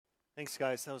Thanks,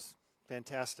 guys. That was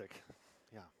fantastic.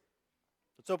 Yeah.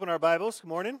 Let's open our Bibles. Good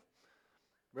morning.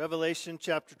 Revelation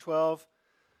chapter 12.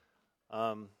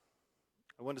 I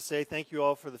want to say thank you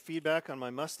all for the feedback on my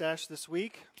mustache this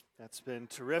week. That's been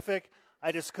terrific.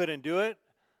 I just couldn't do it.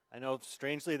 I know,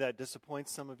 strangely, that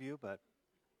disappoints some of you, but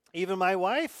even my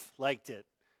wife liked it.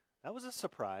 That was a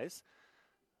surprise.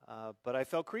 But I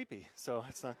felt creepy, so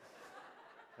it's not.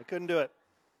 I couldn't do it.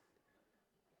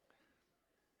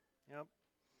 Yep.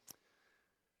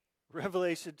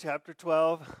 Revelation chapter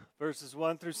 12, verses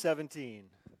 1 through 17.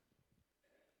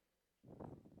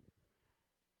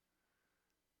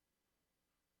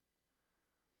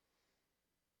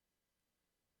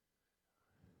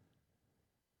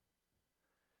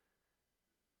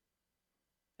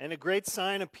 And a great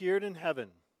sign appeared in heaven,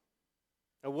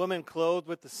 a woman clothed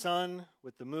with the sun,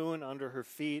 with the moon under her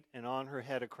feet, and on her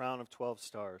head a crown of 12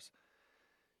 stars.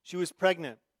 She was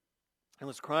pregnant and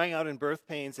was crying out in birth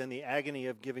pains and the agony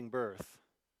of giving birth.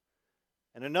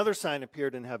 And another sign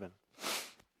appeared in heaven.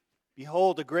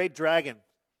 Behold, a great dragon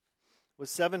with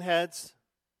 7 heads,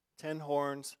 10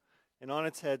 horns, and on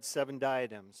its head 7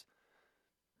 diadems.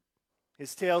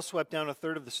 His tail swept down a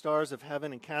third of the stars of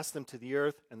heaven and cast them to the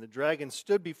earth, and the dragon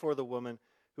stood before the woman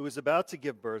who was about to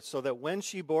give birth, so that when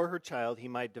she bore her child, he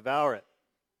might devour it.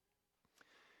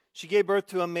 She gave birth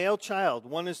to a male child,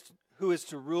 who is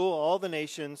to rule all the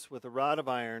nations with a rod of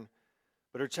iron,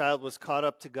 but her child was caught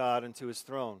up to God and to his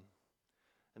throne.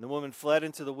 And the woman fled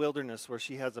into the wilderness, where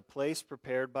she has a place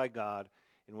prepared by God,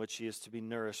 in which she is to be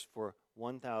nourished for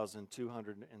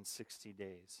 1,260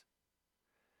 days.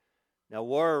 Now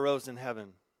war arose in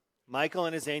heaven, Michael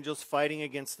and his angels fighting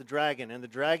against the dragon, and the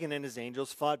dragon and his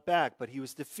angels fought back, but he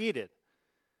was defeated.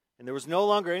 And there was no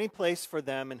longer any place for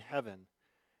them in heaven,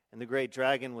 and the great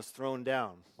dragon was thrown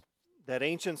down, that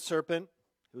ancient serpent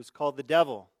who is called the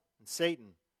devil and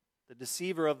Satan, the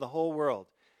deceiver of the whole world.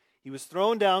 He was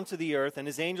thrown down to the earth, and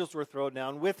his angels were thrown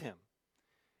down with him.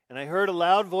 And I heard a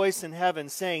loud voice in heaven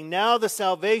saying, "Now the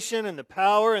salvation and the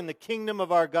power and the kingdom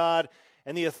of our God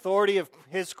and the authority of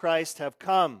his Christ have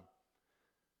come.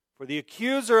 For the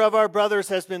accuser of our brothers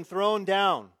has been thrown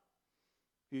down,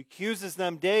 who accuses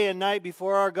them day and night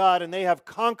before our God, and they have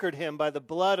conquered him by the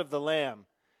blood of the Lamb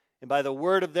and by the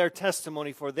word of their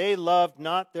testimony, for they loved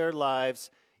not their lives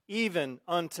even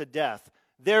unto death.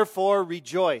 Therefore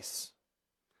rejoice,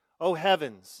 O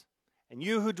heavens, and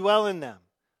you who dwell in them.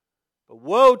 But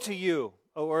woe to you,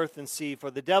 O earth and sea, for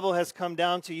the devil has come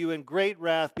down to you in great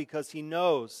wrath, because he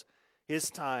knows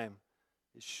his time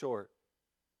is short."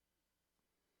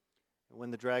 And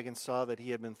when the dragon saw that he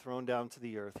had been thrown down to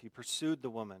the earth, he pursued the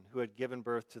woman who had given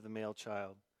birth to the male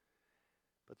child.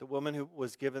 But the woman who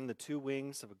was given the 2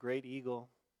 wings of a great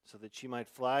eagle, so that she might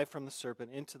fly from the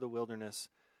serpent into the wilderness,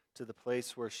 to the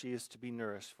place where she is to be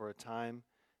nourished for a time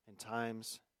and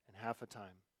times and half a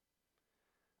time.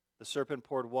 The serpent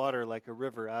poured water like a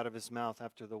river out of his mouth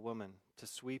after the woman, to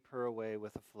sweep her away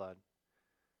with a flood.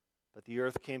 But the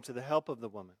earth came to the help of the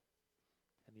woman,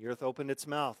 and the earth opened its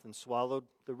mouth and swallowed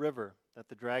the river that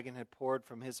the dragon had poured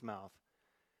from his mouth.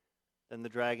 Then the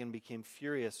dragon became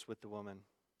furious with the woman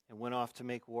and went off to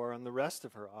make war on the rest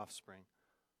of her offspring,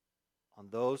 on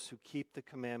those who keep the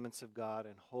commandments of God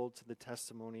and hold to the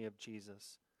testimony of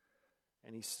Jesus.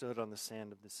 And he stood on the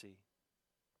sand of the sea.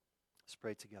 Let's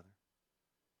pray together.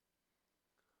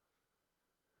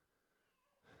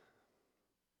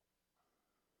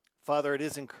 Father, it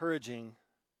is encouraging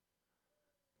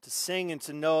to sing and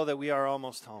to know that we are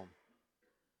almost home.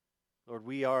 Lord,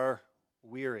 we are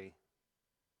weary.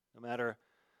 No matter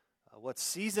what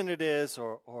season it is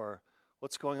or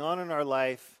what's going on in our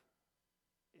life,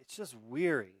 it's just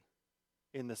weary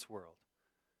in this world.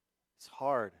 It's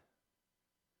hard.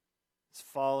 It's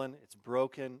fallen. It's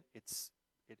broken. It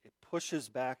pushes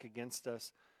back against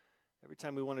us. Every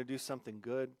time we want to do something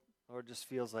good, Lord, it just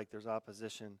feels like there's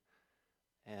opposition.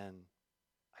 And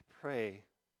I pray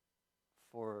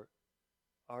for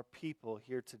our people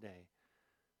here today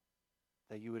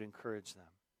that you would encourage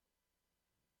them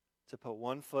to put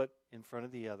one foot in front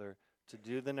of the other, to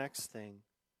do the next thing,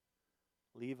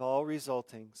 leave all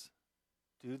resultings,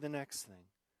 do the next thing,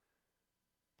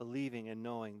 believing and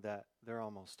knowing that they're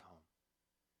almost home.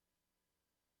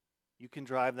 You can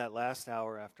drive that last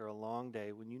hour after a long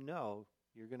day when you know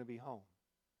you're going to be home.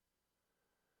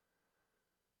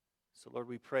 So, Lord,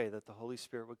 we pray that the Holy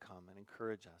Spirit would come and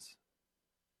encourage us.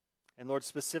 And, Lord,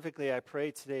 specifically, I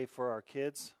pray today for our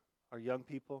kids, our young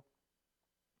people,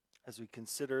 as we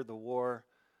consider the war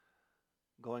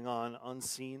going on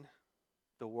unseen,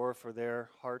 the war for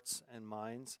their hearts and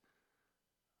minds.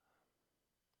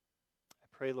 I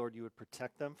pray, Lord, you would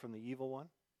protect them from the evil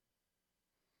one.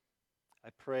 I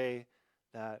pray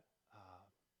that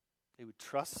they would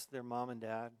trust their mom and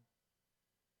dad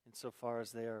insofar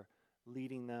as they are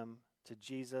leading them to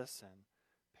Jesus and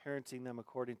parenting them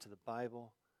according to the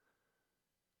Bible.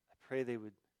 I pray they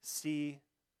would see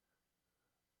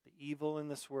the evil in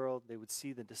this world. They would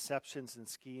see the deceptions and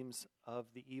schemes of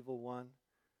the evil one.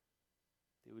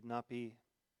 They would not be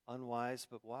unwise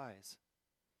but wise.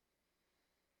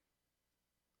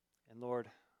 And Lord,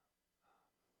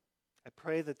 I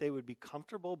pray that they would be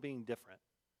comfortable being different.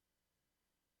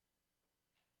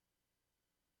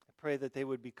 I pray that they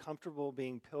would be comfortable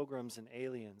being pilgrims and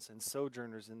aliens and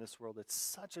sojourners in this world. It's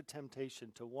such a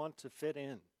temptation to want to fit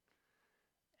in.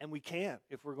 And we can't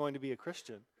if we're going to be a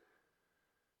Christian.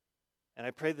 And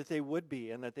I pray that they would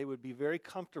be, and that they would be very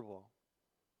comfortable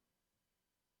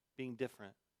being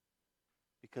different.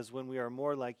 Because when we are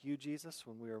more like you, Jesus,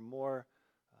 when we are more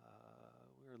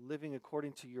we are living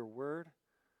according to your word,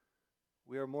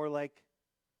 we are more like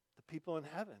the people in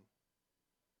heaven.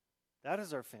 That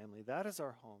is our family. That is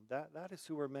our home. That is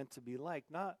who we're meant to be like,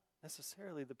 not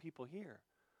necessarily the people here.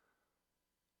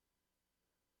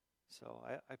 So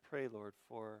I pray, Lord,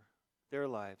 for their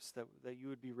lives, that you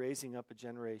would be raising up a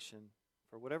generation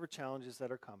for whatever challenges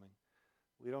that are coming.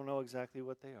 We don't know exactly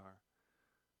what they are,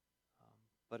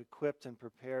 but equipped and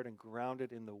prepared and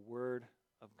grounded in the Word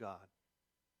of God.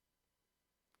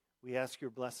 We ask your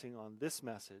blessing on this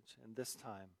message and this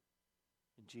time.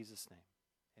 In Jesus' name,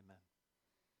 amen.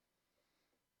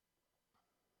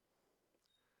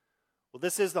 Well,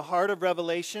 this is the heart of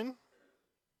Revelation,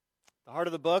 the heart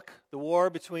of the book, the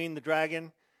war between the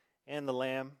dragon and the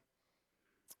lamb.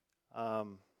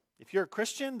 If you're a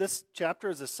Christian, this chapter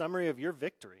is a summary of your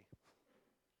victory.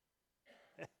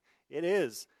 It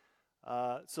is.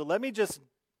 So let me just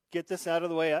get this out of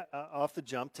the way off the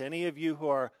jump. To any of you who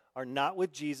are not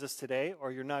with Jesus today,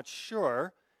 or you're not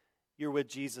sure you're with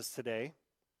Jesus today,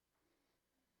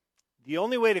 the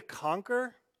only way to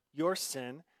conquer your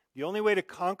sin, the only way to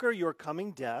conquer your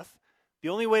coming death, the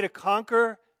only way to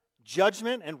conquer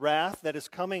judgment and wrath that is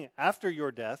coming after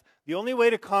your death, the only way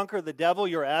to conquer the devil,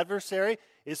 your adversary,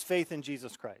 is faith in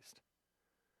Jesus Christ.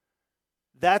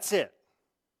 That's it.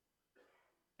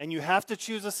 And you have to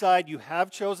choose a side. You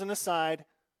have chosen a side,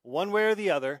 one way or the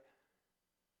other.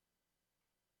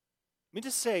 Let me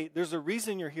just say, there's a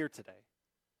reason you're here today.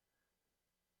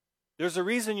 There's a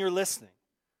reason you're listening.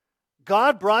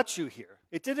 God brought you here.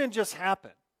 It didn't just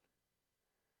happen.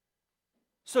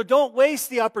 So don't waste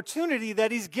the opportunity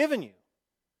that He's given you.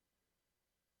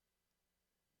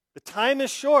 The time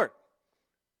is short.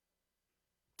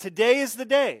 Today is the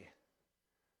day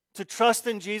to trust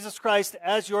in Jesus Christ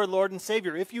as your Lord and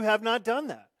Savior, if you have not done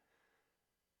that.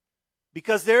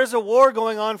 Because there's a war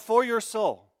going on for your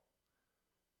soul.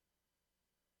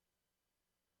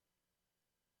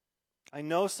 I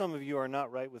know some of you are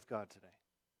not right with God today.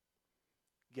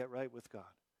 Get right with God.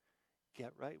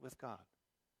 Get right with God.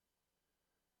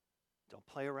 Don't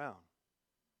play around.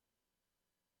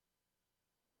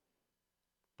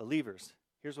 Believers,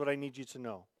 here's what I need you to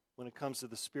know when it comes to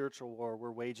the spiritual war we're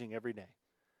waging every day.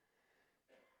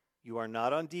 You are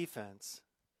not on defense,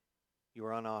 you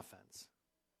are on offense.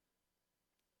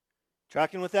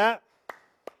 Tracking with that?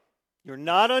 You're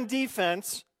not on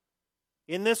defense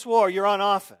in this war, you're on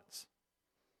offense.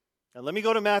 Now let me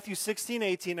go to Matthew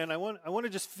 16:18, and I want to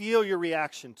just feel your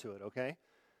reaction to it, okay?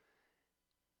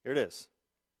 Here it is.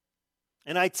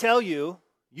 And I tell you,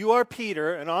 you are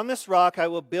Peter, and on this rock I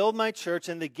will build my church,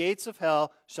 and the gates of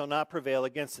hell shall not prevail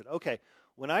against it. Okay,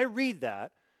 when I read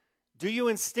that, do you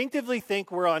instinctively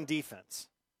think we're on defense?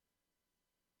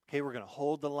 Okay, we're going to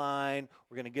hold the line.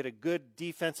 We're going to get a good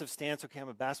defensive stance. Okay, I'm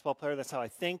a basketball player. That's how I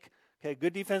think. Okay,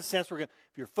 good defensive stance. If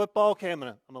you're football, okay, I'm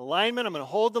a lineman. I'm going to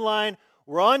hold the line.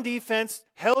 We're on defense.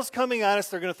 Hell's coming at us.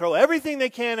 They're going to throw everything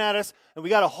they can at us, and we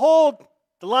got to hold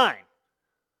the line.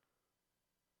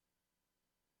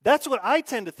 That's what I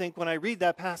tend to think when I read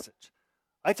that passage.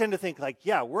 I tend to think like,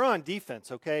 yeah, we're on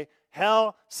defense, okay?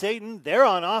 Hell, Satan, they're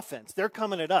on offense. They're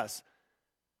coming at us.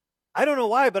 I don't know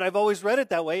why, but I've always read it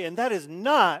that way, and that is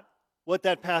not what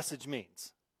that passage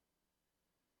means.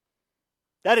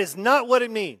 That is not what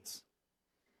it means.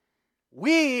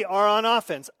 We are on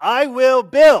offense. I will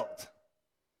build.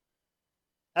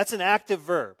 That's an active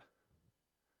verb.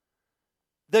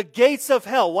 The gates of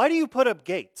hell. Why do you put up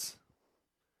gates?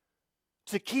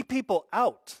 To keep people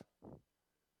out.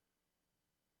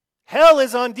 Hell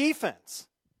is on defense.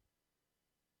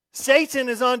 Satan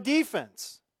is on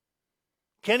defense.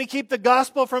 Can he keep the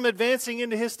gospel from advancing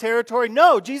into his territory?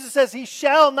 No, Jesus says he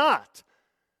shall not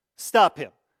stop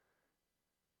him.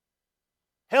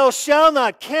 Hell shall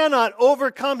not, cannot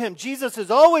overcome him. Jesus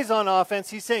is always on offense.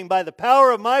 He's saying, by the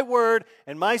power of my word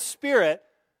and my spirit,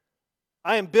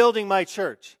 I am building my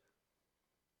church.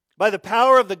 By the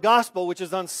power of the gospel, which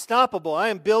is unstoppable, I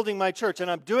am building my church, and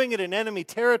I'm doing it in enemy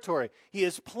territory. He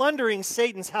is plundering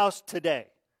Satan's house today.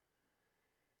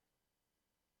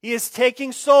 He is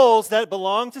taking souls that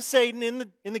belong to Satan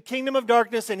in the kingdom of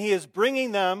darkness, and he is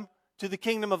bringing them to the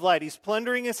kingdom of light. He's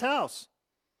plundering his house,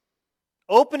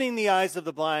 opening the eyes of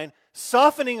the blind,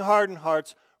 softening hardened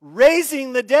hearts,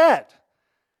 raising the dead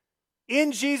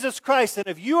in Jesus Christ. And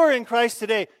if you are in Christ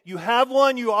today, you have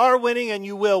won, you are winning, and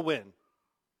you will win.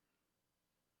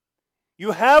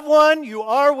 You have won, you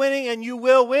are winning, and you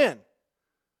will win.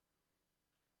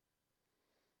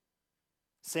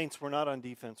 Saints, we're not on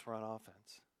defense, we're on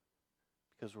offense.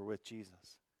 Because we're with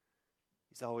Jesus.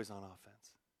 He's always on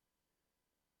offense.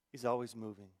 He's always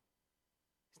moving.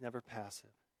 He's never passive.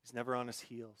 He's never on his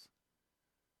heels.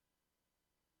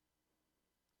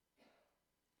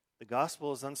 The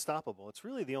gospel is unstoppable. It's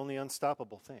really the only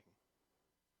unstoppable thing.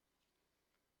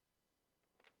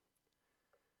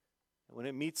 And when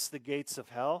it meets the gates of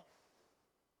hell,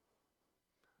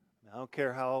 I don't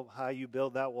care how high you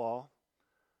build that wall.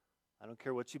 I don't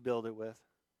care what you build it with.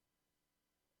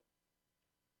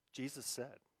 Jesus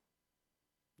said,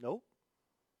 nope,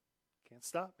 can't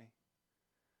stop me.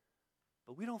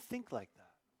 But we don't think like that.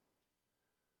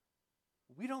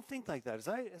 We don't think like that.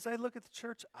 As I look at the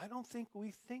church, I don't think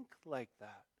we think like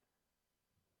that.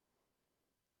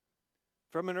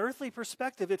 From an earthly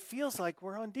perspective, it feels like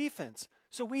we're on defense.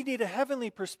 So we need a heavenly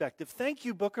perspective. Thank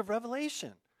you, Book of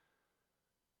Revelation.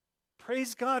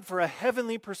 Praise God for a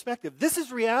heavenly perspective. This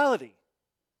is reality.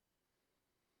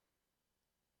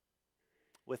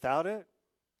 Without it,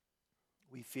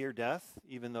 we fear death,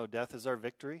 even though death is our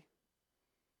victory.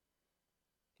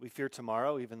 We fear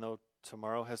tomorrow, even though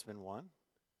tomorrow has been won.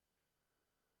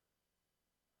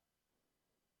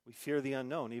 We fear the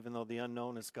unknown, even though the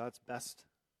unknown is God's best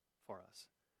for us.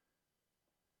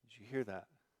 Did you hear that?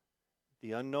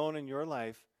 The unknown in your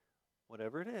life,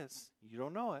 whatever it is, you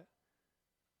don't know it,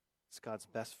 it's God's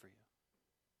best for you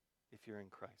if you're in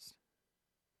Christ.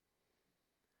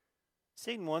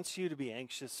 Satan wants you to be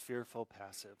anxious, fearful,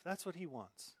 passive. That's what he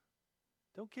wants.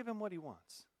 Don't give him what he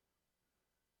wants.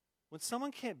 When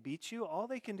someone can't beat you, all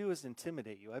they can do is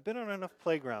intimidate you. I've been on enough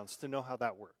playgrounds to know how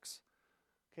that works.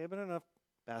 Okay, I've been on enough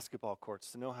basketball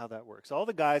courts to know how that works. All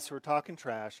the guys who are talking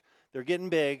trash, they're getting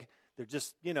big, they're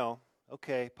just,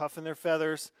 okay, puffing their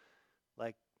feathers.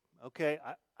 Like, okay,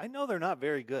 I know they're not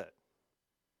very good.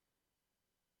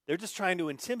 They're just trying to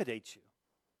intimidate you.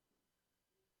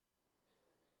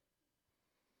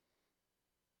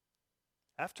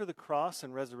 After the cross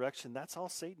and resurrection, that's all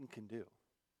Satan can do,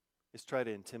 is try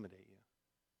to intimidate you.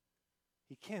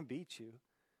 He can't beat you.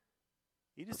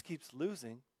 He just keeps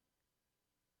losing.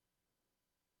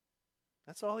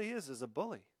 That's all he is a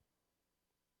bully.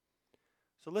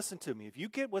 So listen to me. If you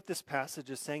get what this passage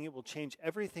is saying, it will change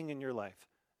everything in your life.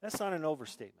 That's not an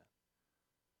overstatement.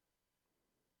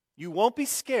 You won't be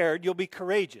scared, you'll be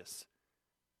courageous.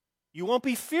 You won't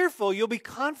be fearful, you'll be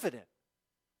confident.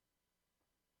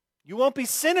 You won't be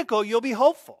cynical, you'll be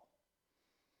hopeful.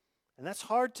 And that's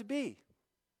hard to be.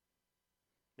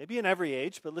 Maybe in every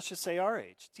age, but let's just say our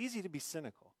age. It's easy to be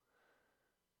cynical.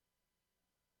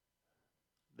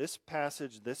 This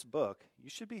passage, this book, you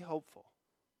should be hopeful.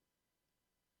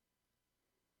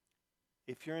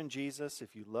 If you're in Jesus,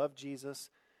 if you love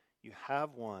Jesus, you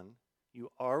have won,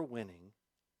 you are winning,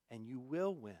 and you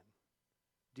will win.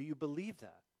 Do you believe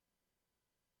that?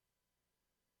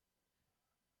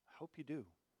 I hope you do.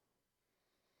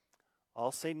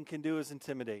 All Satan can do is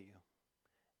intimidate you.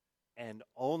 And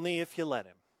only if you let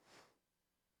him.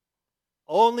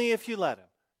 Only if you let him.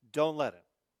 Don't let him.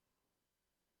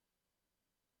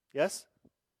 Yes?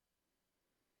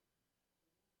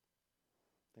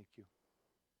 Thank you.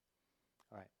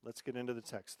 All right, let's get into the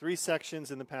text. 3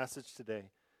 sections in the passage today.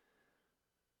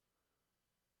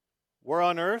 War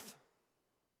on earth,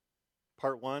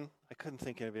 part 1. I couldn't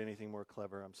think of anything more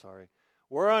clever, I'm sorry.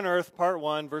 War on earth, part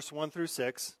 1, verse 1 through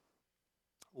 6.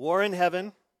 War in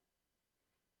heaven,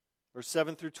 verse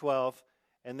 7 through 12.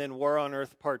 And then war on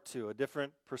earth, part 2, a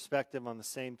different perspective on the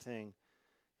same thing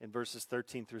in verses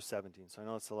 13 through 17. So I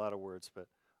know it's a lot of words, but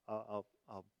I'll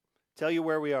tell you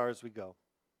where we are as we go.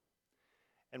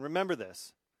 And remember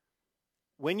this.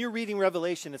 When you're reading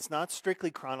Revelation, it's not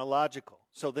strictly chronological.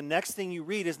 So the next thing you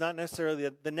read is not necessarily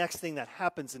the next thing that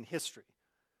happens in history.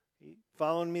 You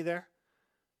following me there?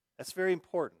 That's very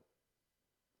important.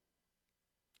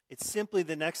 It's simply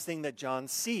the next thing that John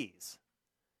sees.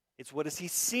 It's what does he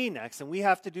see next? And we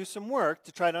have to do some work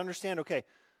to try to understand, okay,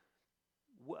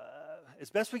 as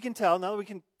best we can tell, not that we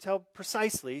can tell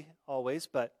precisely always,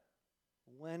 but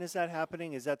when is that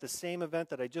happening? Is that the same event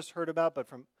that I just heard about, but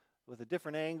with a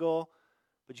different angle?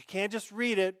 But you can't just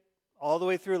read it all the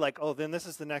way through like, oh, then this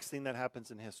is the next thing that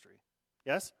happens in history.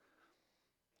 Yes?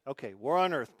 Okay, War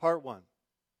on Earth, Part 1.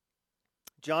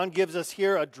 John gives us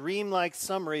here a dreamlike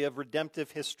summary of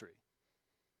redemptive history.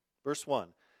 Verse 1.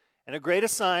 And a great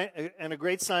sign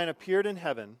appeared in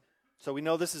heaven. So we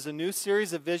know this is a new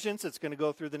series of visions. It's going to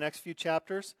go through the next few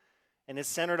chapters. And it's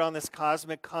centered on this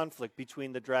cosmic conflict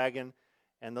between the dragon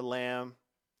and the lamb,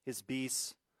 his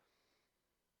beasts.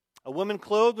 A woman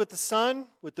clothed with the sun,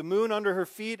 with the moon under her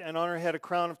feet, and on her head a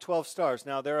crown of 12 stars.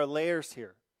 Now, there are layers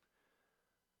here.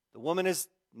 The woman is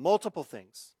multiple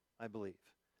things, I believe.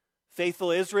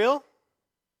 Faithful Israel,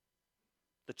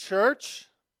 the church,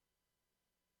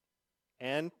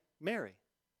 and Mary,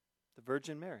 the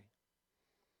Virgin Mary.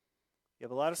 You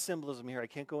have a lot of symbolism here. I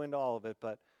can't go into all of it,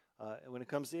 but when it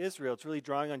comes to Israel, it's really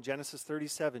drawing on Genesis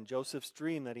 37, Joseph's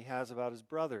dream that he has about his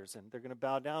brothers, and they're going to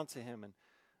bow down to him, and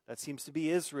that seems to be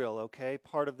Israel, okay?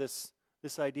 Part of this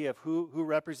idea of who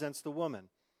represents the woman.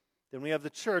 Then we have the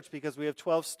church because we have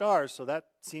 12 stars, so that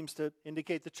seems to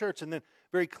indicate the church. And then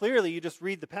very clearly, you just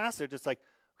read the passage, it's like,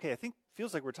 okay,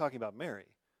 feels like we're talking about Mary.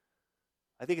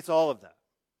 I think it's all of that.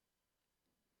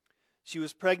 She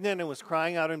was pregnant and was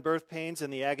crying out in birth pains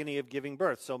and the agony of giving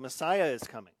birth. So Messiah is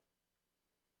coming.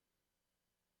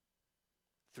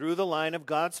 Through the line of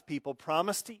God's people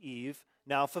promised to Eve,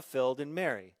 now fulfilled in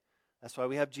Mary. That's why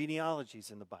we have genealogies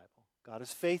in the Bible. God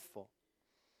is faithful.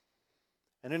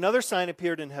 And another sign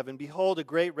appeared in heaven. Behold, a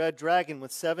great red dragon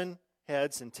with 7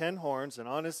 heads and 10 horns, and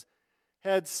on his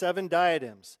head 7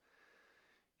 diadems.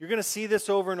 You're going to see this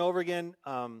over and over again.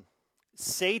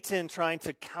 Satan trying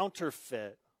to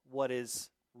counterfeit what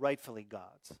is rightfully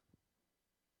God's.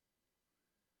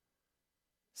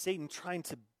 Satan trying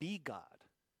to be God.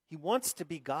 He wants to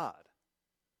be God.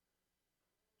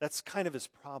 That's kind of his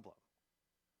problem.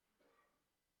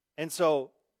 And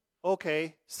so,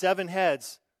 okay, 7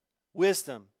 heads,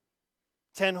 wisdom,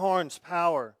 10 horns,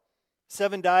 power,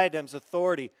 7 diadems,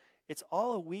 authority. It's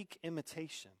all a weak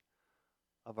imitation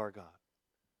of our God.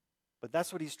 But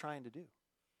that's what he's trying to do.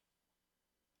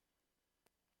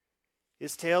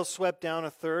 His tail swept down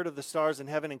 1/3 of the stars in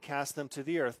heaven and cast them to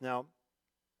the earth. Now,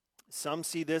 some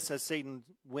see this as Satan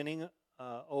winning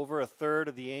over 1/3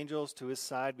 of the angels to his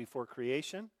side before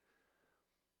creation.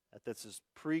 That's his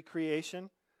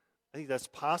pre-creation. I think that's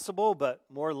possible, but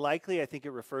more likely I think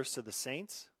it refers to the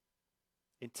saints.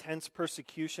 Intense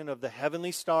persecution of the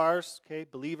heavenly stars, okay,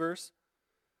 believers,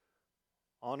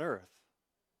 on earth.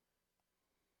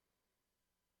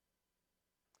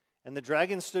 And the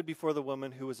dragon stood before the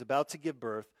woman who was about to give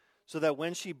birth, so that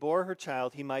when she bore her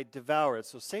child, he might devour it.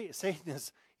 So Satan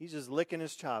he's just licking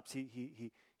his chops.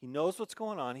 He knows what's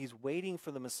going on. He's waiting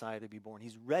for the Messiah to be born.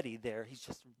 He's ready there. He's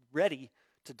just ready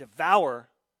to devour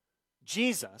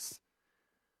Jesus.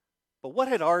 But what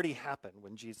had already happened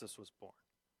when Jesus was born?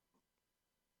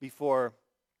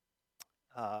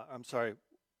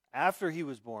 After he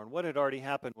was born, what had already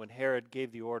happened when Herod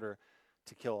gave the order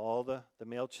to kill all the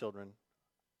male children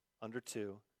under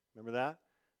 2? Remember that?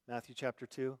 Matthew chapter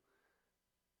 2.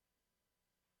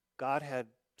 God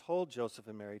had told Joseph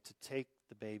and Mary to take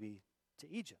the baby to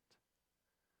Egypt,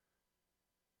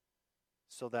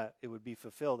 so that it would be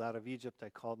fulfilled. Out of Egypt I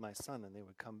called my son, and they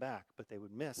would come back. But they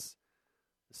would miss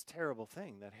this terrible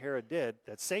thing that Herod did,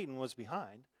 that Satan was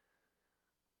behind.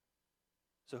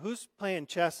 So who's playing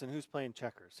chess and who's playing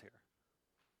checkers here?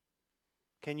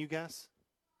 Can you guess?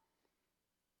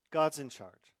 God's in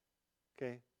charge.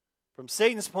 Okay? From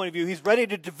Satan's point of view, he's ready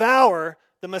to devour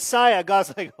the Messiah.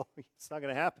 God's like, oh, it's not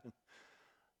going to happen.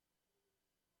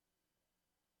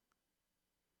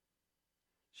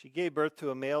 She gave birth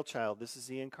to a male child. This is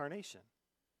the incarnation.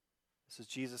 This is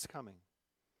Jesus coming.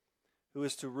 Who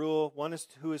is to rule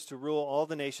all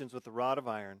the nations with a rod of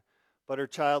iron. But her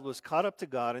child was caught up to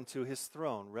God and to his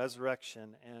throne,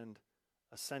 resurrection, and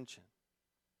ascension.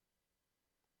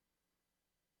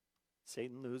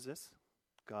 Satan loses,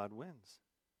 God wins.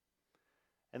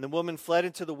 And the woman fled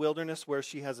into the wilderness, where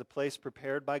she has a place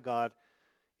prepared by God,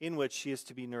 in which she is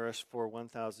to be nourished for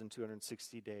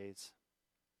 1,260 days.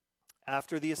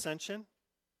 After the ascension,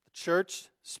 the church,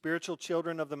 spiritual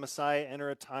children of the Messiah, enter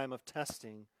a time of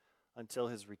testing until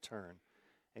his return.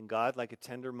 And God, like a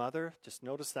tender mother, just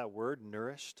notice that word,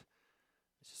 nourished.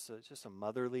 It's just a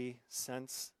motherly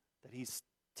sense that he's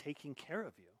taking care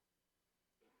of you.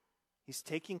 He's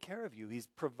taking care of you. He's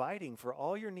providing for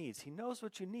all your needs. He knows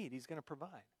what you need. He's going to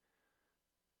provide.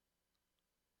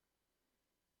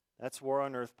 That's War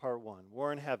on Earth, Part 1.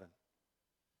 War in Heaven.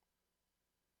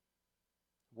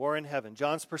 War in heaven.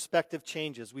 John's perspective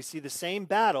changes. We see the same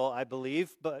battle, I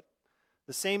believe, but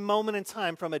the same moment in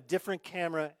time from a different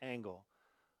camera angle,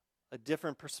 a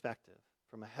different perspective,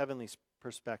 from a heavenly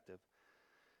perspective.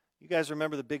 You guys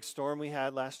remember the big storm we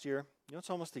had last year? You know, it's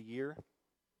almost a year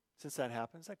since that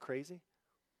happened. Is that crazy?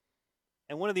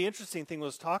 And one of the interesting things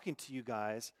was talking to you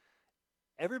guys,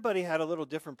 everybody had a little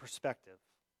different perspective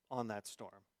on that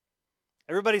storm.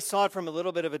 Everybody saw it from a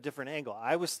little bit of a different angle.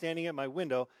 I was standing at my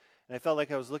window, and I felt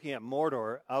like I was looking at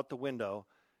Mordor out the window.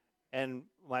 And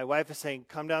my wife is saying,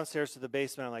 come downstairs to the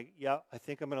basement. I'm like, yeah, I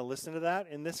think I'm going to listen to that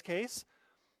in this case.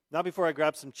 Not before I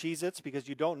grab some Cheez-Its, because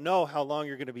you don't know how long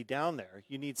you're going to be down there.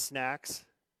 You need snacks.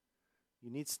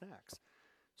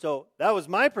 So that was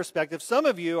my perspective. Some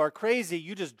of you are crazy.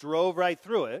 You just drove right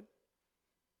through it.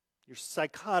 You're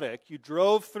psychotic. You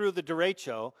drove through the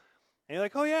derecho, and you're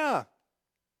like, oh yeah,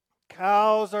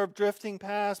 cows are drifting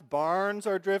past, barns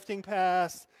are drifting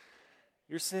past.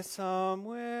 You're sitting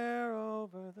somewhere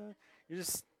over the... You're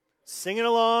just singing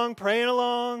along, praying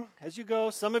along as you go.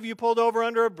 Some of you pulled over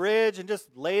under a bridge and just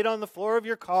laid on the floor of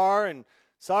your car and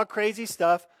saw crazy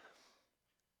stuff.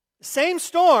 Same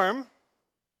storm,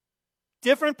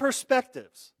 different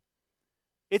perspectives.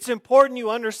 It's important you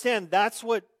understand that's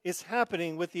what is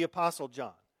happening with the Apostle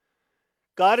John.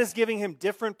 God is giving him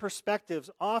different perspectives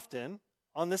often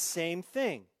on the same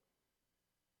thing.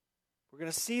 We're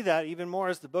going to see that even more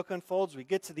as the book unfolds. We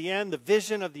get to the end, the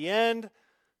vision of the end,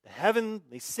 the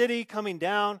heavenly city coming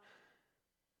down.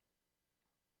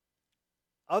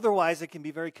 Otherwise, it can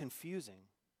be very confusing.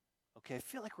 Okay, I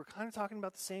feel like we're kind of talking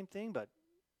about the same thing, but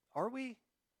are we?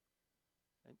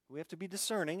 We have to be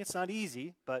discerning. It's not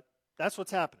easy, but that's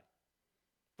what's happening.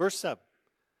 Verse 7.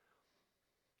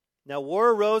 Now war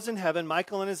arose in heaven,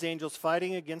 Michael and his angels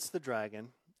fighting against the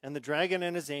dragon, and the dragon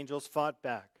and his angels fought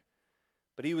back.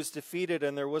 But he was defeated,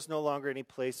 and there was no longer any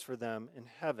place for them in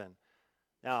heaven.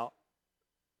 Now,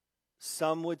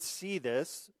 some would see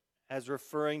this as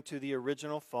referring to the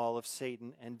original fall of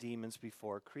Satan and demons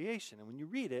before creation. And when you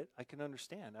read it, I can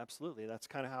understand, absolutely. That's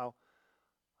kind of how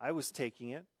I was taking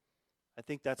it. I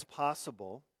think that's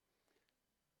possible.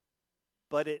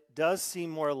 But it does seem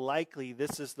more likely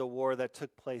this is the war that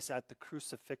took place at the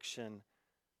crucifixion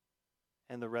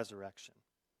and the resurrection.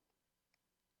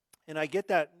 And I get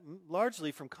that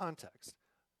largely from context.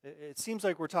 It seems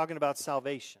like we're talking about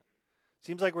salvation. It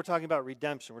seems like we're talking about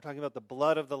redemption. We're talking about the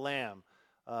blood of the Lamb,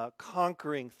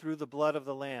 conquering through the blood of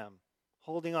the Lamb,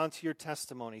 holding on to your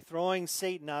testimony, throwing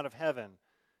Satan out of heaven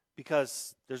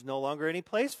because there's no longer any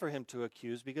place for him to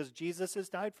accuse because Jesus has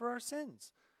died for our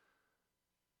sins.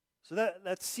 So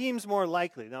that seems more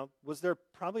likely. Now, was there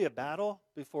probably a battle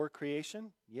before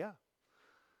creation? Yeah.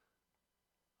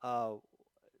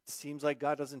 It seems like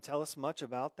God doesn't tell us much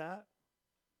about that.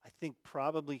 I think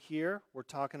probably here we're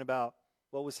talking about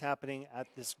what was happening at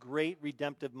this great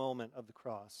redemptive moment of the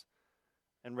cross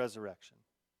and resurrection.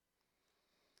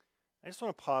 I just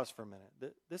want to pause for a minute.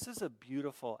 This is a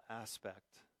beautiful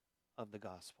aspect of the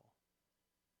gospel.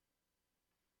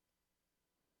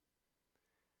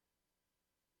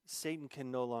 Satan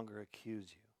can no longer accuse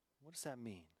you. What does that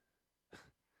mean? It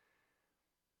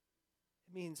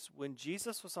means when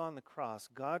Jesus was on the cross,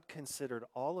 God considered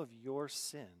all of your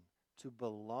sin to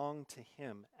belong to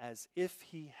him as if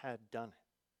he had done it.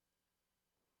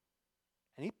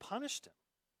 And he punished him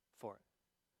for it.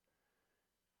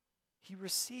 He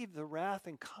received the wrath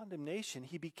and condemnation.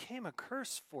 He became a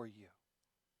curse for you.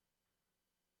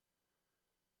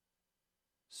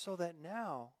 So that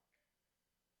now,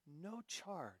 no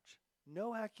charge,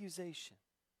 no accusation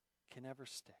can ever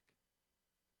stick.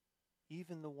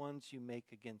 Even the ones you make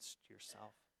against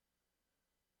yourself.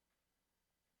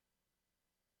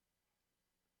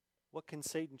 What can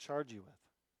Satan charge you with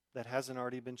that hasn't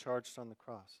already been charged on the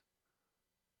cross?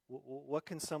 What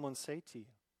can someone say to you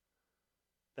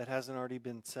that hasn't already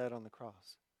been said on the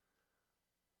cross?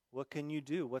 What can you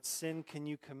do? What sin can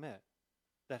you commit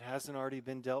that hasn't already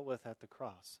been dealt with at the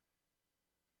cross?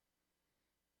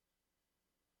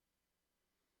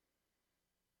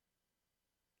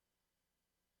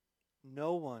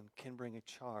 No one can bring a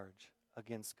charge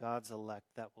against God's elect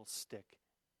that will stick,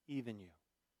 even you.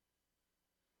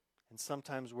 And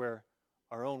sometimes we're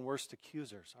our own worst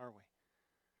accusers, aren't we?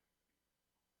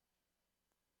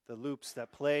 The loops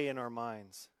that play in our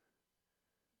minds.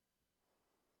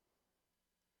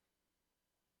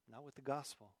 Not with the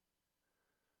gospel.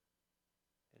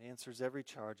 It answers every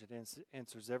charge. It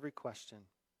answers every question.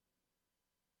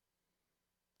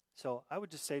 So I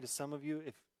would just say to some of you,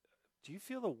 do you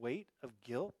feel the weight of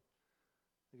guilt?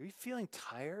 Are you feeling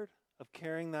tired of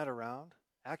carrying that around?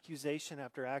 Accusation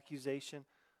after accusation,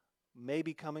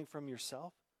 maybe coming from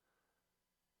yourself?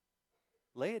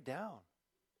 lay it down.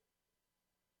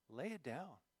 Lay it down.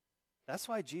 That's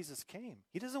why Jesus came.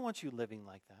 He doesn't want you living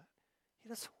like that. He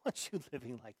doesn't want you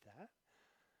living like that.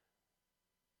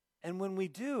 And when we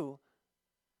do,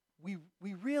 we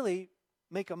really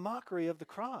make a mockery of the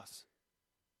cross.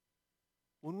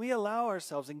 When we allow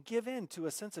ourselves and give in to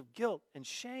a sense of guilt and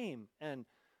shame and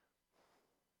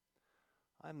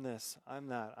I'm this, I'm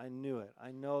that, I knew it,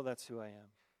 I know that's who I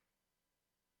am.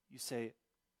 You say,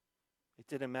 it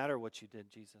didn't matter what you did,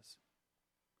 Jesus.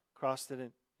 Cross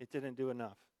didn't do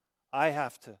enough. I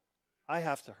have to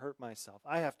hurt myself.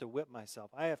 I have to whip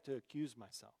myself. I have to accuse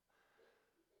myself.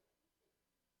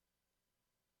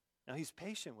 Now, he's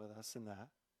patient with us in that.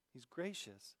 He's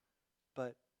gracious.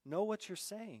 But know what you're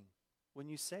saying when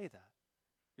you say that.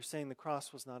 You're saying the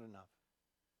cross was not enough.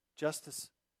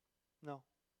 Justice, no,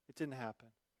 it didn't happen.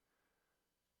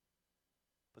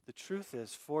 But the truth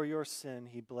is, for your sin,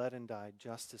 he bled and died.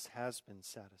 Justice has been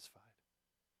satisfied.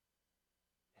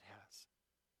 It has.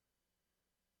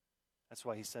 That's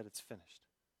why he said it's finished.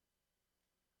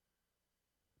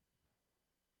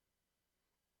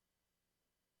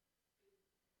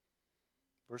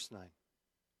 Verse 9.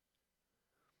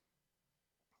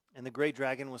 And the great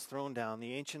dragon was thrown down,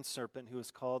 the ancient serpent who is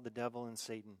called the devil and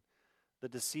Satan, the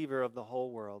deceiver of the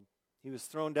whole world. He was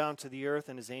thrown down to the earth,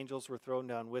 and his angels were thrown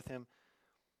down with him.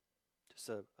 Just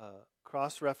a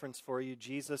cross-reference for you.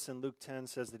 Jesus in Luke 10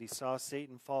 says that he saw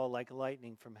Satan fall like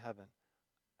lightning from heaven.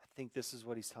 I think this is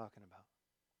what he's talking about.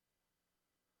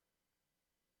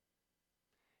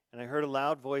 And I heard a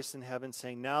loud voice in heaven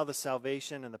saying, now the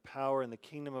salvation and the power and the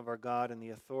kingdom of our God and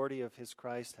the authority of his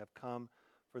Christ have come,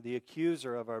 for the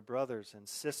accuser of our brothers and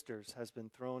sisters has been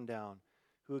thrown down,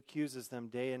 who accuses them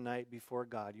day and night before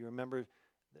God. You remember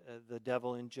the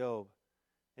devil in Job,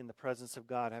 in the presence of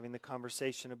God, having the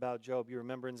conversation about Job. You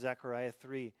remember in Zechariah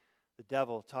 3, the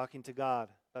devil talking to God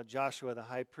about Joshua, the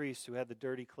high priest who had the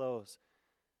dirty clothes.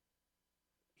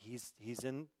 He's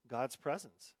in God's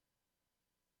presence.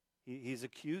 He's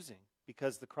accusing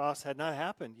because the cross had not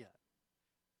happened yet.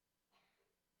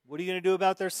 What are you going to do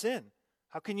about their sin?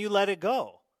 How can you let it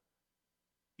go?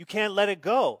 You can't let it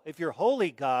go if you're holy,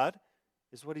 God,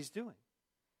 is what he's doing.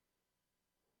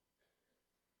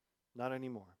 Not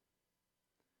anymore.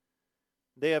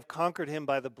 They have conquered him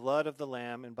by the blood of the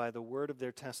Lamb and by the word of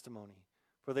their testimony,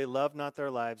 for they love not their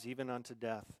lives even unto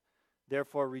death.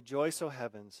 Therefore rejoice, O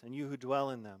heavens, and you who dwell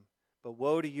in them. But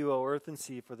woe to you, O earth and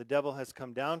sea, for the devil has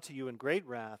come down to you in great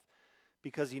wrath,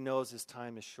 because he knows his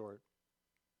time is short.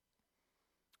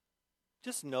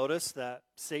 Just notice that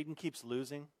Satan keeps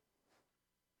losing.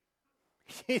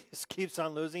 He just keeps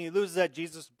on losing. He loses at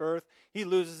Jesus' birth. He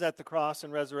loses at the cross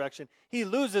and resurrection. He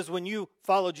loses when you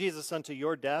follow Jesus unto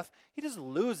your death. He just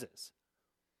loses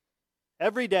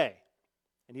every day.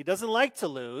 And he doesn't like to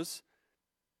lose.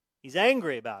 He's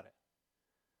angry about it.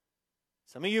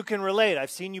 Some of you can relate.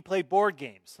 I've seen you play board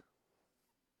games.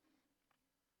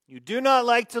 You do not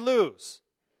like to lose.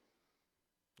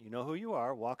 You know who you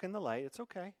are. Walk in the light. It's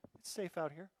okay. It's safe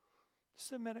out here.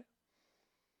 Just admit it.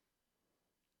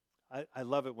 I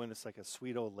love it when it's like a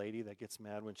sweet old lady that gets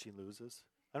mad when she loses.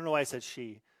 I don't know why I said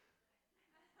she.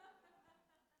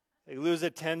 They lose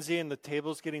at Tenzi and the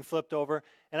table's getting flipped over.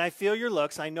 And I feel your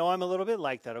looks. I know I'm a little bit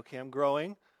like that. Okay, I'm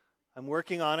growing. I'm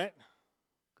working on it.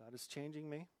 God is changing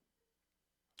me.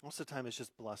 Most of the time it's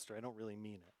just bluster. I don't really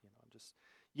mean it. I'm just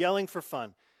yelling for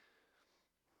fun.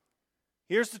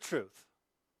 Here's the truth.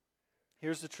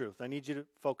 Here's the truth. I need you to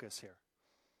focus here.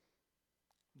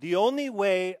 The only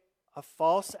way a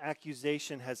false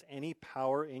accusation has any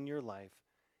power in your life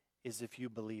is if you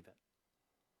believe it.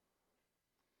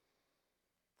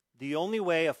 The only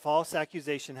way a false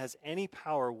accusation has any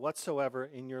power whatsoever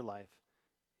in your life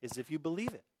is if you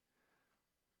believe it.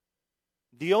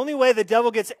 The only way the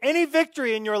devil gets any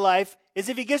victory in your life is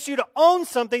if he gets you to own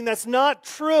something that's not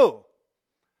true.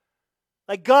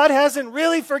 Like God hasn't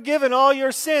really forgiven all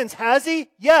your sins, has he?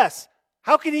 Yes.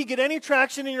 How can he get any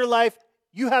traction in your life?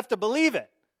 You have to believe it.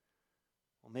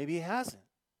 Well, maybe he hasn't.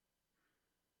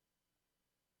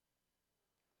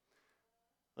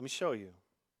 Let me show you.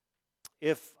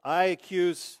 If I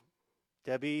accuse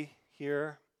Debbie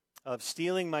here of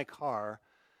stealing my car,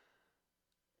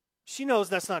 she knows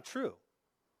that's not true.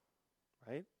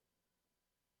 Right?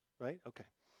 Right? Okay.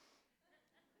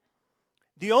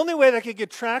 The only way that could get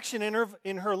traction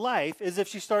in her life is if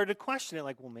she started to question it,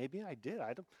 like, well, maybe I did.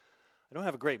 I don't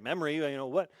have a great memory.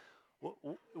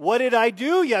 What did I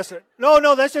do yesterday?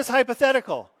 No, that's just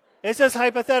hypothetical. It's just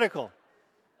hypothetical.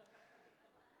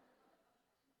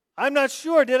 I'm not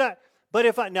sure, did I? But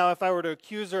if I were to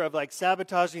accuse her of like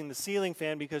sabotaging the ceiling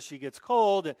fan because she gets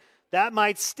cold, that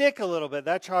might stick a little bit.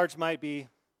 That charge might be,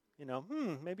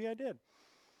 Maybe I did.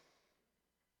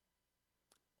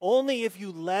 Only if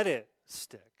you let it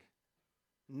stick,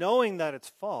 knowing that it's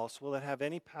false, will it have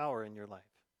any power in your life.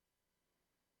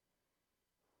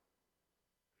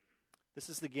 This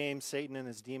is the game Satan and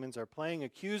his demons are playing.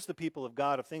 Accuse the people of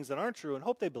God of things that aren't true and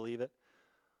hope they believe it.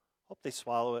 Hope they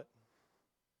swallow it.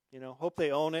 Hope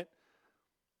they own it.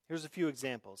 Here's a few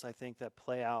examples, I think, that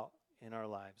play out in our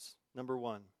lives. Number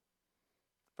one,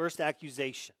 first,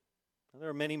 accusation. Now, there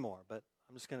are many more, but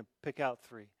I'm just going to pick out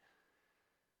three.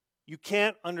 You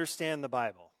can't understand the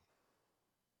Bible.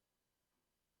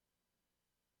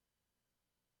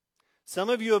 Some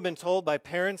of you have been told by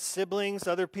parents, siblings,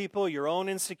 other people, your own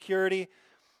insecurity,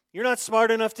 you're not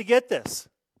smart enough to get this.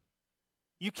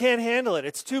 You can't handle it.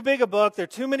 It's too big a book. There are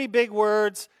too many big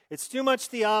words. It's too much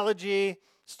theology.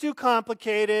 It's too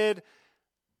complicated.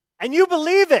 And you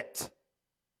believe it.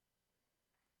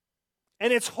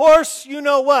 And it's horse, you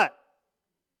know what.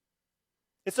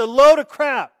 It's a load of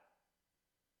crap.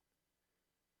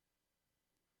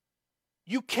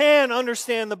 You can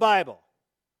understand the Bible.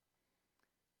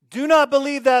 Do not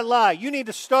believe that lie. You need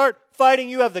to start fighting.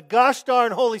 You have the gosh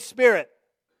darn Holy Spirit.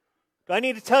 Do I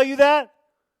need to tell you that?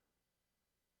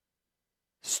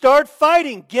 Start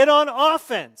fighting. Get on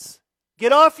offense.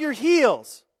 Get off your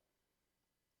heels.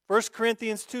 1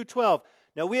 Corinthians 2:12.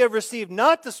 Now we have received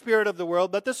not the spirit of the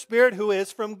world, but the Spirit who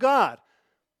is from God.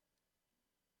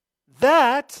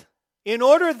 Why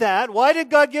did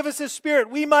God give us His Spirit?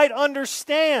 We might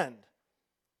understand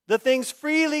the things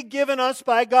freely given us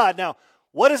by God. Now,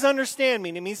 what does understand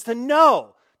mean? It means to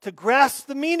know, to grasp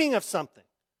the meaning of something.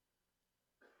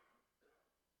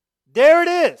 There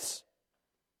it is.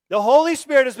 The Holy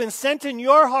Spirit has been sent in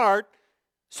your heart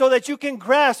so that you can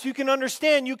grasp, you can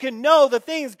understand, you can know the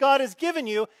things God has given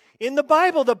you in the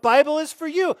Bible. The Bible is for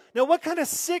you. Now, what kind of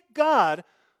sick God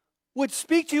would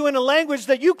speak to you in a language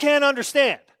that you can't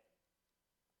understand?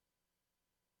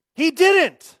 He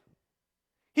didn't.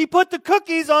 He put the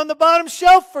cookies on the bottom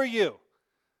shelf for you.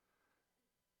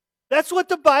 That's what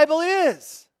the Bible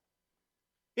is.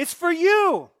 It's for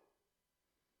you.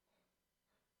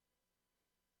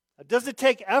 Does it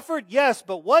take effort? Yes,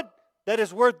 but what that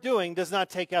is worth doing does not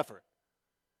take effort.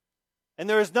 And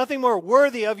there is nothing more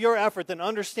worthy of your effort than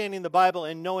understanding the Bible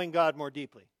and knowing God more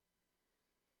deeply.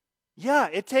 Yeah,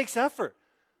 it takes effort.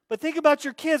 But think about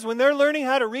your kids when they're learning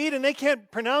how to read and they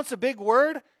can't pronounce a big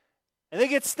word and they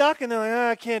get stuck and they're like,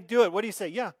 I can't do it. What do you say?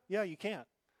 Yeah, you can't.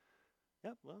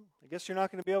 Yeah, well, I guess you're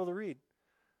not going to be able to read.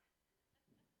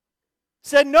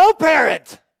 Said no,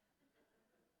 parent.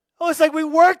 Oh, it's like we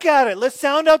work at it. Let's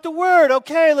sound out the word.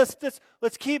 Okay, let's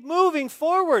keep moving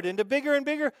forward into bigger and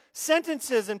bigger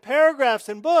sentences and paragraphs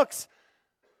and books.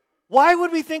 Why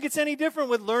would we think it's any different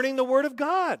with learning the Word of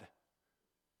God?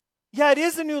 Yeah, it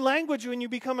is a new language when you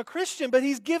become a Christian, but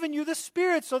He's given you the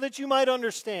Spirit so that you might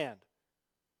understand.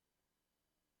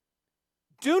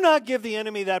 Do not give the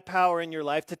enemy that power in your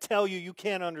life to tell you you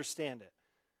can't understand it.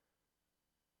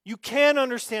 You can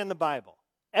understand the Bible.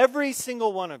 Every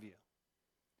single one of you.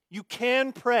 You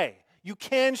can pray. You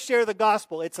can share the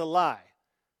gospel. It's a lie.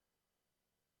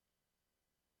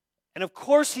 And of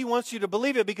course He wants you to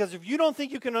believe it, because if you don't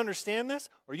think you can understand this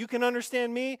or you can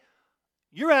understand me,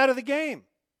 you're out of the game.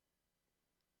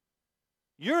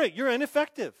 You're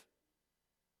ineffective.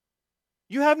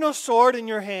 You have no sword in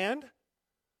your hand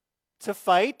to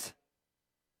fight.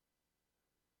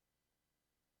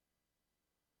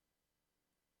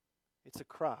 It's a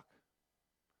crock.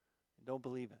 Don't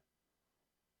believe it.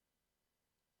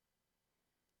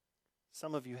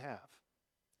 Some of you have,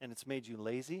 and it's made you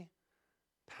lazy,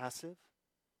 passive.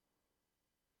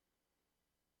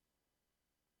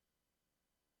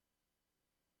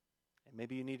 And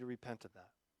maybe you need to repent of that.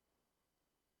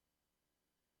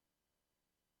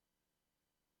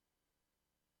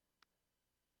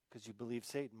 Because you believe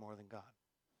Satan more than God.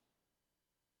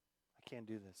 I can't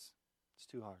do this. It's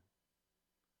too hard.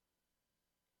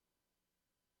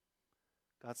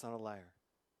 God's not a liar.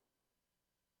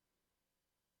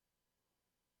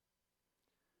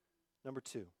 Number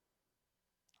 2,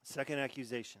 second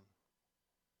accusation.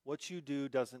 What you do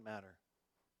doesn't matter.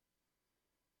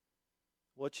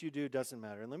 What you do doesn't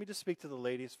matter. And let me just speak to the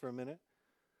ladies for a minute.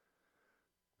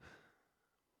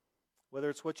 Whether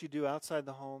it's what you do outside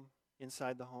the home,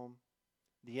 inside the home,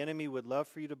 the enemy would love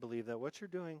for you to believe that what you're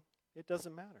doing, it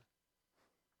doesn't matter.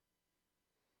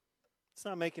 It's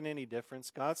not making any difference.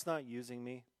 God's not using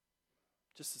me.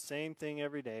 Just the same thing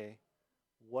every day.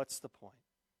 What's the point?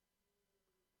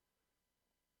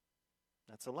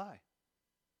 That's a lie.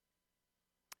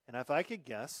 And if I could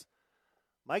guess,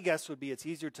 My guess would be it's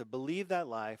easier to believe that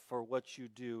lie for what you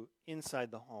do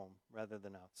inside the home rather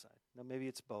than outside. Now, maybe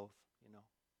it's both,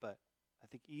 but I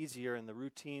think easier in the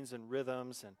routines and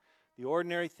rhythms and the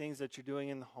ordinary things that you're doing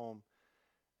in the home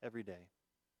every day.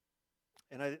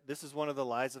 And this is one of the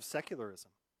lies of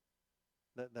secularism.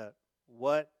 I'm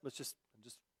just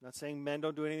not saying men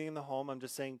don't do anything in the home. I'm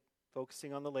just saying,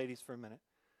 focusing on the ladies for a minute.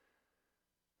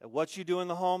 That what you do in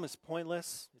the home is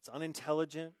pointless. It's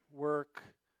unintelligent work.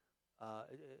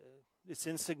 It's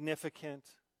insignificant.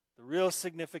 The real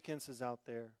significance is out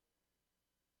there.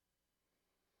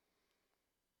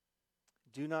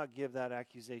 Do not give that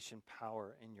accusation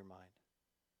power in your mind.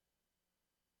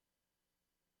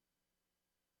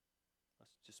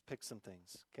 Let's just pick some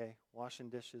things, okay? Washing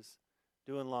dishes,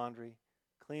 doing laundry,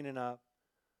 cleaning up,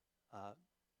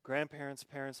 grandparents,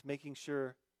 parents, making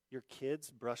sure your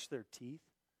kids brush their teeth.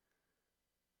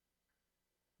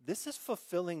 This is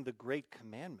fulfilling the great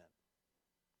commandment.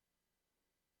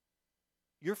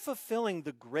 You're fulfilling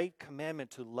the great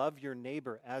commandment to love your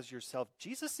neighbor as yourself.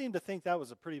 Jesus seemed to think that was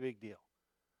a pretty big deal.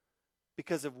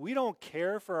 Because if we don't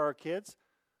care for our kids,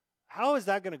 how is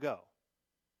that going to go?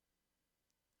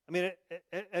 I mean,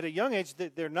 at a young age,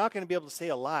 they're not going to be able to stay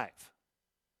alive.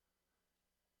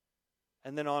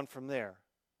 And then on from there,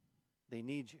 they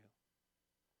need you.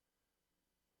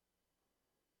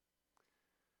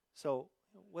 So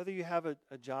whether you have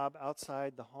a job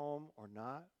outside the home or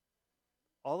not,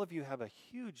 all of you have a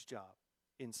huge job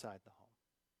inside the home.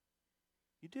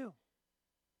 You do.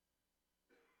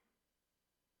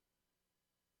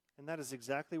 And that is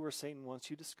exactly where Satan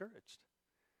wants you discouraged.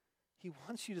 He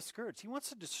wants you discouraged. He wants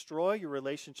to destroy your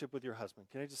relationship with your husband.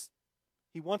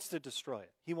 He wants to destroy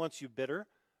it. He wants you bitter,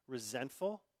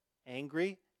 resentful,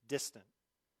 angry, distant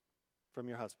from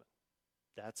your husband.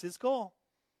 That's his goal.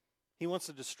 He wants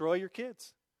to destroy your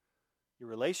kids, your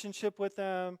relationship with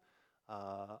them,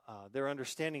 their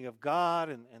understanding of God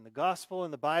and the gospel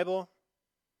and the Bible.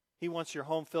 He wants your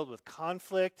home filled with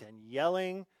conflict and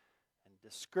yelling and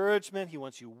discouragement. He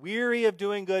wants you weary of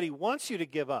doing good. He wants you to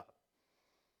give up.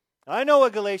 I know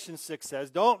what Galatians 6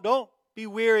 says. Don't be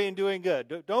weary in doing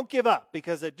good. Don't give up,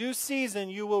 because at due season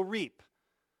you will reap.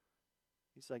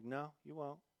 He's like, no, you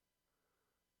won't.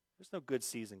 There's no good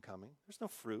season coming. There's no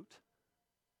fruit.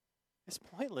 It's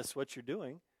pointless what you're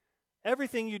doing.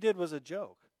 Everything you did was a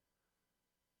joke.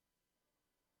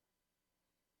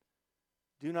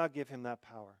 Do not give him that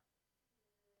power.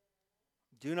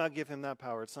 Do not give him that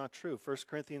power. It's not true. 1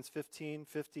 Corinthians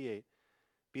 15:58.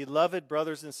 Beloved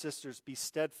brothers and sisters, be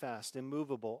steadfast,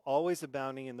 immovable, always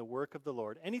abounding in the work of the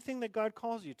Lord. Anything that God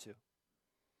calls you to.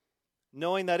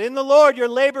 Knowing that in the Lord your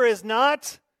labor is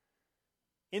not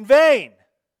in vain.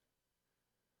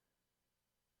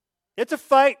 It's a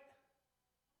fight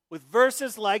with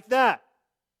verses like that.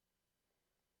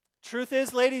 Truth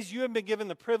is, ladies, you have been given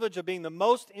the privilege of being the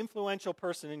most influential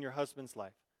person in your husband's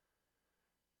life.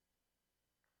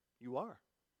 You are.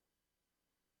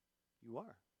 You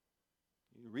are.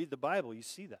 You read the Bible, you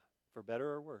see that, for better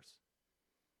or worse.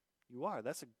 You are.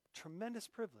 That's a tremendous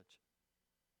privilege.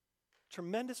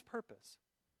 Tremendous purpose.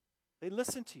 They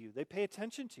listen to you. They pay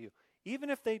attention to you. Even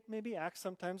if they maybe act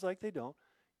sometimes like they don't,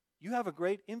 you have a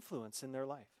great influence in their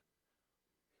life.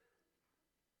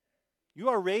 You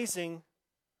are raising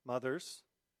mothers,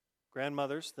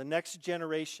 grandmothers, the next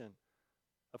generation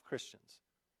of Christians,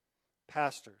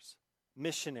 pastors,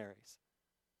 missionaries,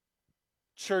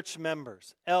 church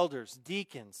members, elders,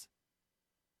 deacons,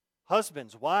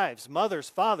 husbands, wives, mothers,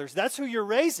 fathers. That's who you're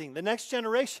raising, the next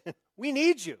generation. We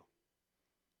need you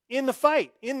in the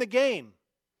fight, in the game.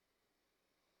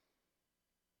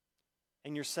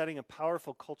 And you're setting a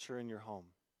powerful culture in your home.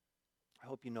 I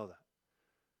hope you know that.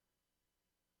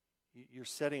 You're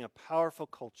setting a powerful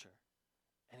culture,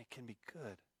 and it can be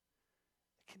good.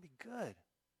 It can be good.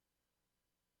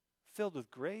 Filled with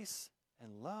grace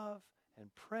and love and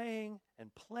praying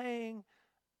and playing.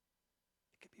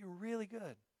 It can be really good.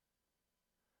 It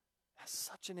has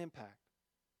such an impact.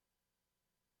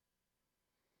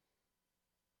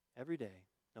 Every day,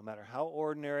 no matter how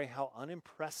ordinary, how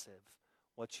unimpressive,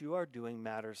 what you are doing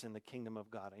matters in the kingdom of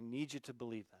God. I need you to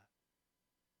believe that.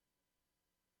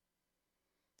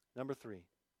 Number 3.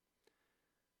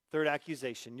 Third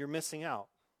accusation, you're missing out.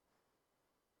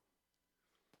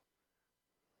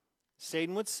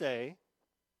 Satan would say,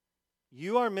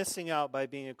 you are missing out by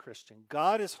being a Christian.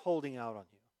 God is holding out on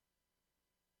you.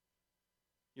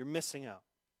 You're missing out.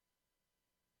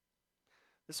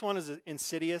 This one is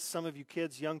insidious. Some of you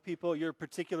kids, young people, you're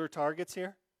particular targets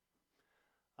here.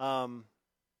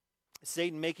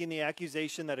 Satan making the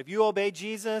accusation that if you obey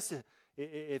Jesus,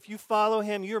 if you follow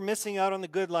him, you're missing out on the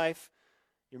good life.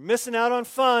 You're missing out on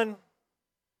fun.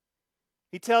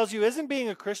 He tells you, isn't being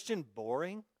a Christian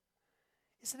boring?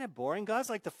 Isn't it boring? God's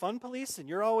like the fun police and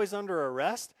you're always under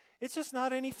arrest. It's just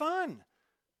not any fun.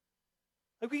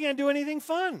 Like, we can't do anything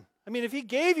fun. I mean, if he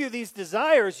gave you these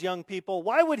desires, young people,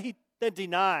 why would he then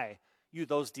deny you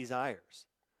those desires?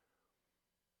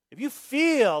 If you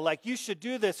feel like you should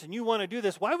do this and you want to do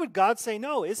this, why would God say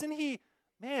no? Isn't he,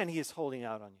 man, he is holding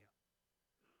out on you.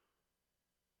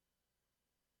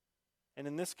 And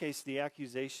in this case, the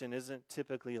accusation isn't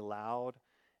typically loud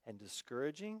and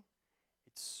discouraging.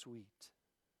 It's sweet.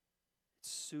 It's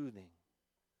soothing.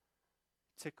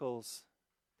 It tickles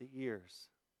the ears,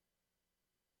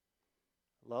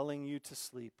 lulling you to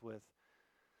sleep with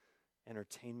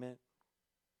entertainment,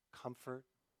 comfort,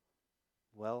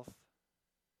 wealth.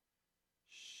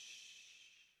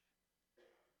 Shh.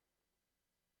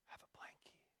 Have a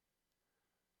blankie.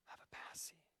 Have a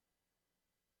passy.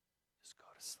 Just go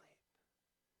to sleep.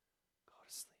 Go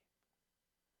to sleep.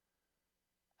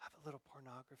 Have a little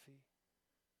pornography.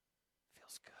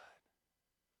 Feels good.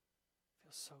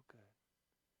 Feels so good.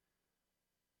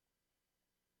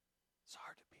 It's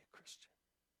hard to be a Christian.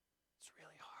 It's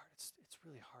really hard. It's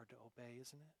really hard to obey,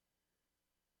 isn't it?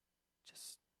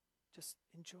 Just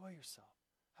enjoy yourself.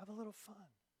 Have a little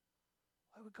fun.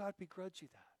 Why would God begrudge you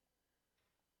that?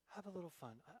 Have a little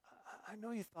fun. I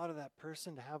know you thought of that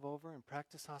person to have over and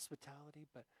practice hospitality,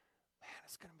 but man,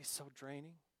 it's going to be so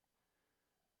draining.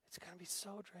 It's going to be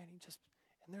so draining.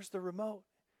 And there's the remote.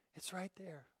 It's right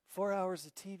there. 4 hours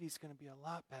of TV is going to be a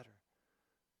lot better.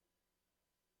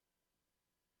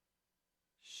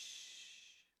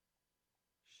 Shh.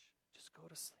 Just go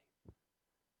to sleep.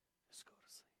 Just go to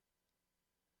sleep.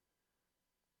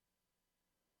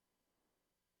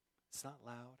 It's not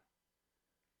loud.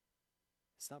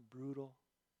 It's not brutal.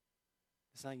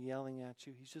 It's not yelling at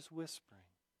you. He's just whispering.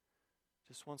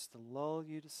 Just wants to lull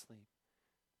you to sleep.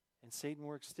 And Satan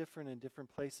works different in different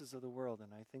places of the world,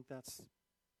 and I think that's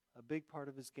a big part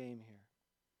of his game here.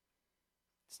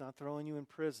 It's not throwing you in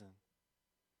prison.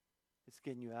 It's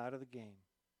getting you out of the game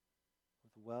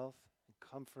with wealth and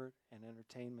comfort and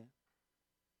entertainment,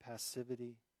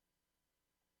 passivity.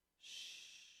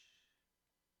 Shh.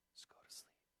 Just go to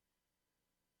sleep.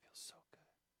 Feels so good.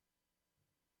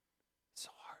 It's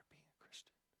so hard being a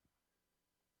Christian.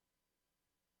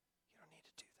 You don't need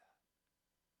to do that.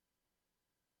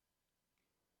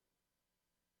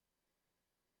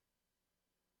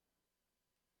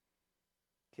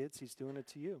 Kids, he's doing it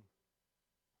to you.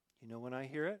 You know when I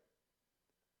hear it?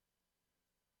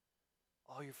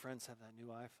 All your friends have that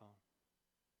new iPhone.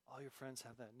 All your friends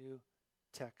have that new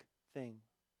tech thing.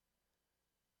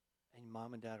 And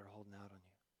mom and dad are holding out on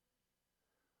you.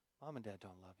 Mom and dad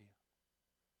don't love you.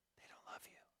 They don't love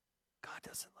you. God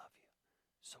doesn't love you.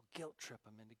 So guilt trip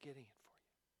them into getting it for you.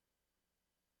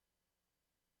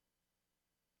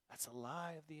 That's a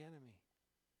lie of the enemy.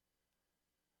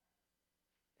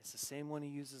 It's the same one he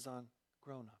uses on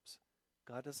grown-ups.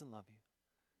 God doesn't love you.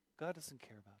 God doesn't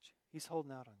care about you. He's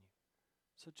holding out on you.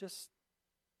 So just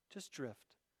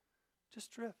drift.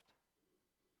 Just drift.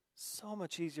 So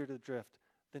much easier to drift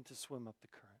than to swim up the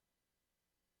current.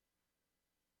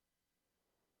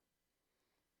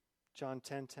 John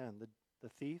 10:10, the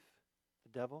thief, the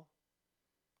devil,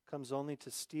 comes only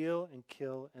to steal and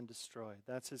kill and destroy.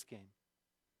 That's his game.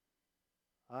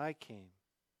 I came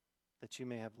that you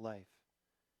may have life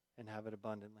and have it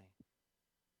abundantly.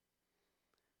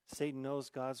 Satan knows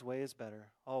God's way is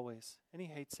better, always, and he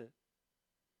hates it.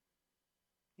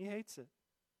 He hates it.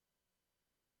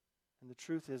 And the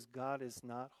truth is, God is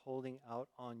not holding out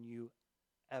on you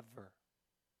ever.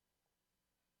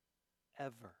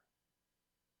 Ever.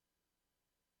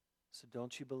 So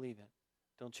don't you believe it.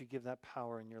 Don't you give that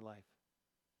power in your life.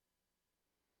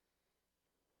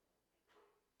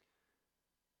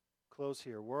 Close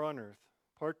here. War on Earth,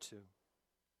 part 2.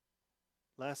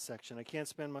 Last section. I can't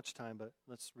spend much time, but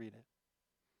let's read it.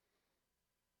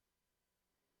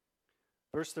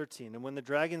 Verse 13, and when the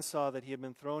dragon saw that he had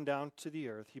been thrown down to the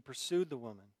earth, he pursued the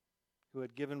woman who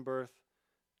had given birth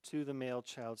to the male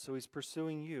child. So he's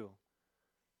pursuing you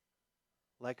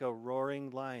like a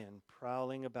roaring lion,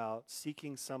 prowling about,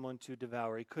 seeking someone to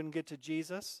devour. He couldn't get to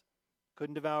Jesus,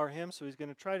 couldn't devour him, so he's going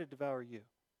to try to devour you.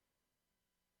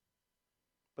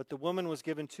 But the woman was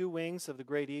given 2 wings of the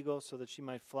great eagle so that she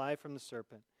might fly from the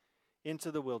serpent into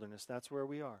the wilderness. That's where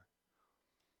we are.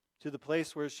 To the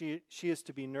place where she is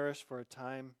to be nourished for a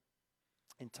time,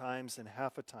 in times, and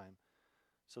half a time.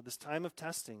 So this time of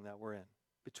testing that we're in,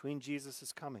 between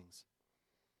Jesus' comings.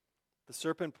 The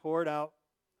serpent poured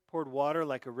water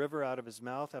like a river out of his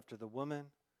mouth after the woman.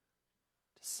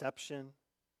 Deception.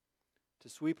 To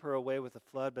sweep her away with a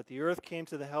flood. But the earth came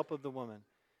to the help of the woman.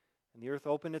 And the earth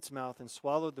opened its mouth and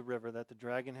swallowed the river that the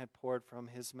dragon had poured from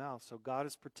his mouth. So God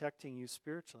is protecting you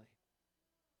spiritually.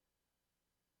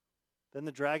 Then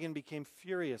the dragon became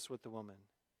furious with the woman,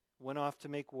 went off to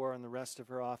make war on the rest of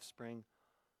her offspring.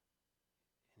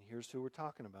 And here's who we're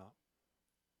talking about.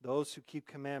 Those who keep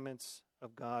commandments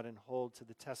of God and hold to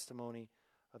the testimony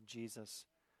of Jesus.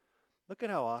 Look at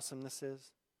how awesome this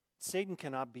is. Satan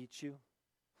cannot beat you.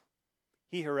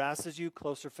 He harasses you,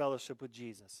 closer fellowship with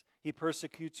Jesus. He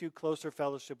persecutes you, closer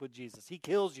fellowship with Jesus. He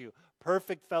kills you,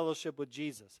 perfect fellowship with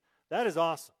Jesus. That is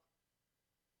awesome.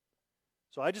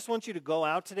 So I just want you to go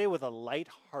out today with a light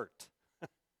heart.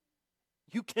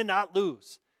 You cannot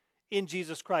lose in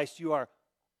Jesus Christ. You are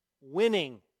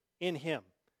winning in Him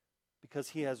because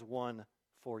He has won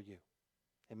for you.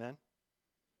 Amen?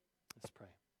 Let's pray.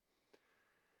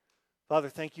 Father,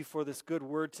 thank you for this good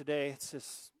word today. It's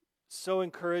just so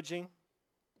encouraging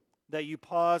that you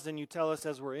pause and you tell us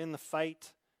as we're in the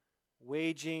fight,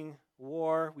 waging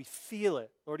war, we feel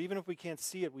it. Lord, even if we can't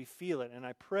see it, we feel it. And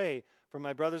I pray for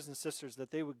my brothers and sisters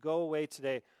that they would go away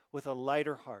today with a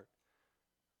lighter heart.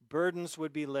 Burdens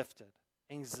would be lifted.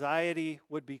 Anxiety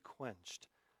would be quenched.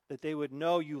 That they would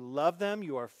know you love them,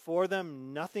 you are for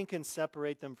them, nothing can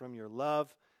separate them from your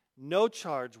love. No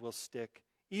charge will stick,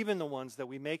 even the ones that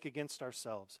we make against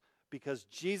ourselves, because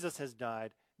Jesus has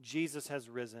died, Jesus has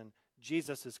risen,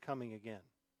 Jesus is coming again.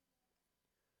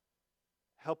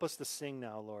 Help us to sing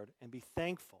now, Lord, and be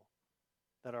thankful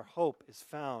that our hope is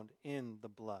found in the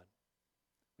blood.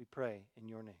 We pray in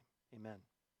your name. Amen.